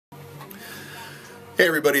Hey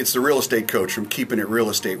everybody, it's the Real Estate Coach from Keeping It Real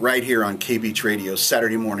Estate right here on K-Beach Radio,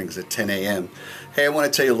 Saturday mornings at 10 a.m. Hey, I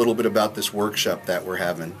want to tell you a little bit about this workshop that we're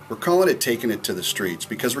having. We're calling it Taking It to the Streets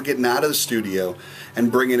because we're getting out of the studio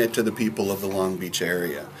and bringing it to the people of the Long Beach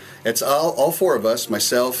area. It's all four of us,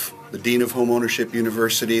 myself, the Dean of Homeownership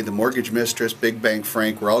University, the Mortgage Mistress, Big Bank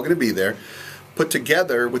Frank, we're all going to be there, put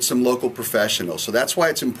together with some local professionals. So that's why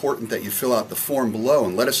it's important that you fill out the form below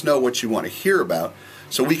and let us know what you want to hear about,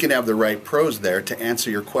 so we can have the right pros there to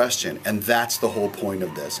answer your question. And that's the whole point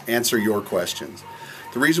of this, answer your questions.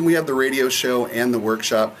 The reason we have the radio show and the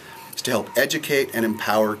workshop is to help educate and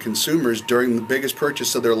empower consumers during the biggest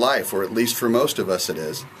purchase of their life, or at least for most of us it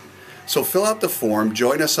is. So fill out the form,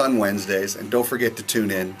 join us on Wednesdays, and don't forget to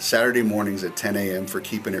tune in Saturday mornings at 10 a.m. for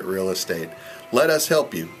Keeping It Real Estate. Let us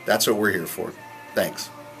help you. That's what we're here for. Thanks.